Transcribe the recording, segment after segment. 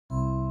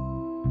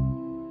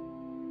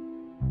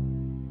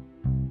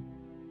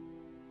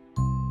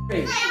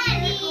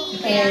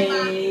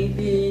A,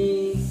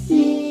 B,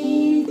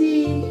 C, D,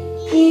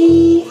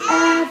 E,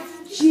 F,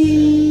 G,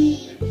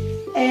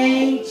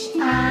 H,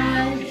 I,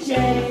 J,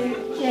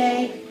 K,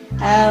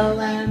 L,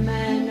 M,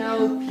 N,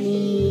 O, P,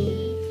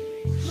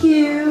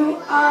 Q,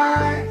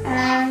 R,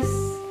 S,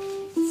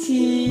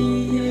 T,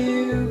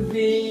 U,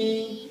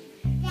 V,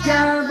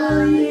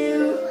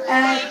 W,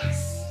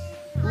 X,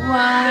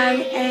 Y,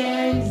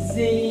 and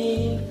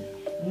Z.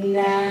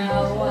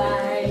 Now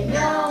I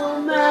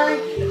know my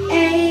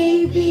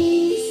ABCs.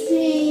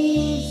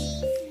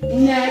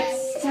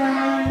 Next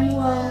time,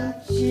 won't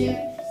you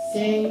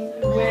sing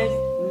with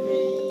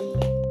me?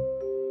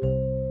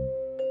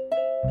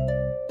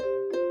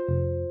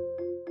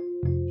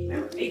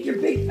 Remember, make your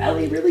big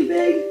belly really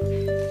big.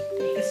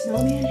 Make a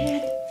snowman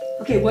head.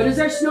 Okay, what does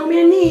our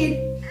snowman need?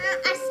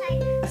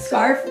 A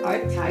scarf. All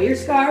right, tie your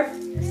scarf.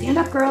 Stand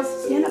up, girls.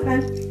 Stand up,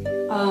 Ben.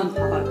 How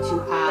about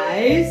 2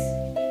 eyes?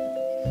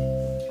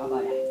 How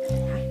about that?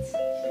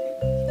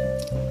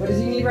 What does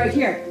he need right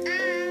here?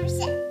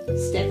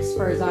 Sticks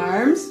for his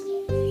arms.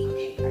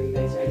 Okay, are you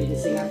guys ready to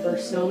sing our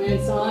first snowman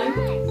song?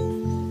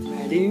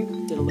 Ready?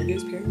 Did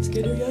Olivia's parents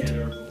get her yet?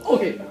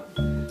 Okay.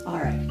 All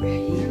right,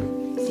 ready?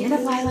 Stand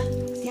up, Lila.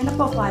 Stand up,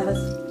 both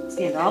Lilas.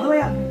 Stand all the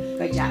way up.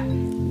 Good job.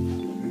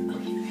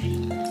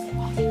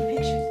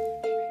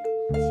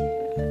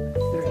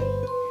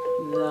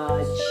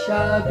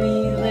 Chubby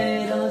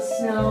little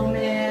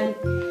snowman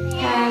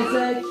has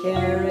a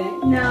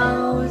carrot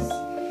nose.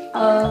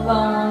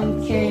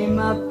 Along came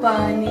a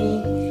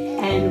bunny,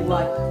 and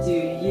what do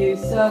you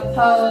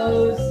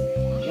suppose?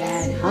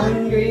 That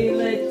hungry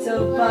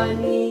little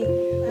bunny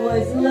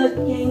was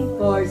looking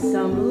for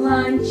some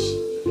lunch.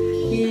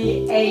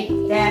 He ate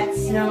that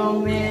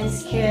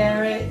snowman's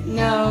carrot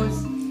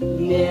nose.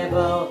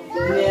 Nibble,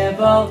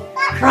 nibble,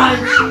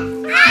 crunch!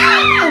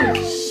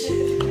 Ouch!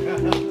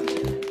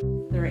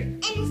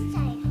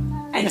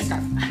 And a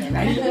scarf. Okay,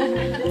 ready?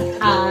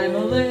 I'm a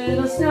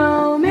little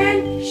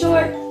snowman,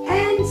 short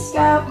and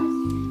stout.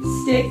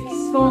 Sticks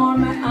for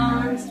my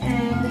arms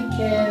and a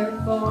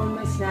carrot for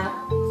my snout.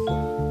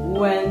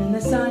 When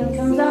the sun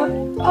comes up,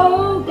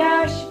 oh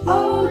gosh,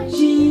 oh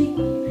gee,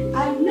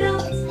 I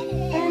melt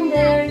and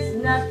there's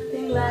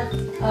nothing left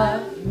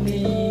of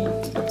me.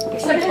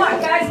 Except what,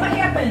 guys? What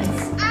happens?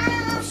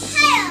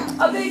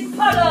 A big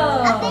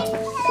puddle!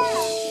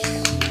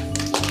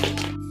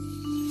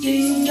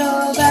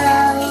 Jingle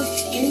bells,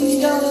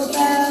 jingle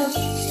bells,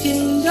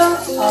 jingle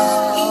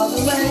all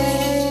the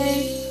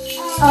way.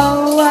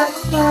 Oh, what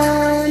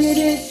fun it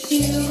is to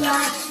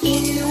ride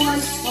in a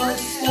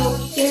one-horse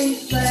open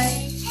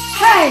sleigh.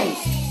 Hey!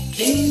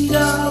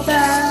 Jingle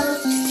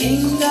bells,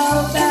 jingle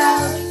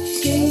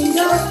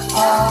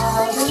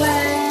all the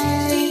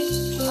way.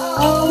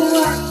 Oh,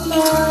 what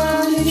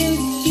fun it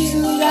is to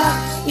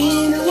ride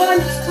in a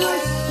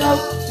one-horse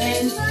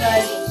open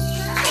sleigh.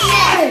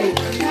 Hey!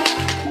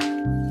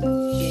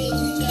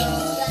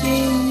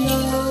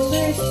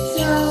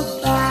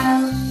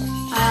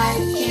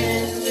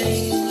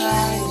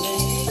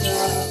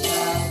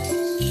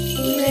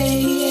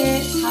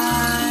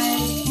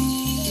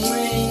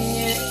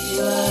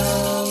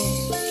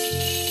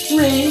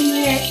 Ring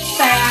it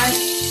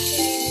fast,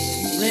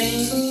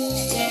 ring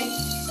it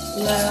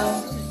slow.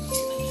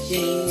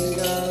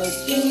 Jingle,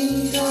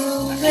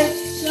 jingle,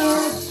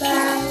 little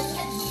bells.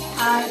 I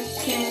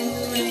can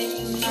ring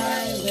my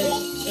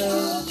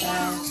little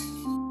bell.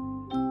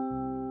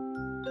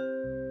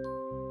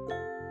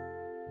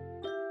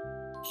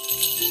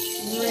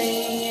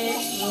 Ring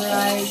it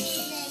right,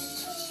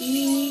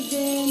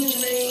 even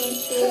ring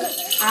it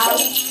out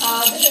of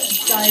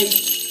sight.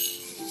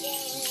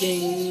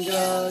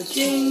 Jingle,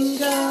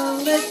 jingle,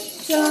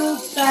 little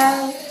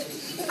bell.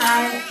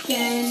 I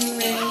can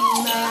ring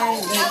my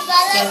little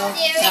bell.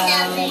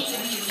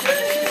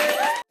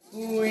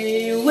 We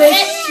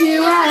wish you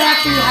a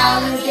happy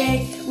holiday.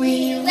 We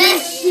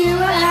wish you a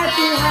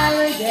happy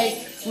holiday.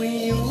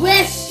 We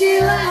wish you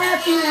a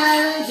happy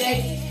holiday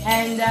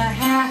and a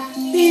happy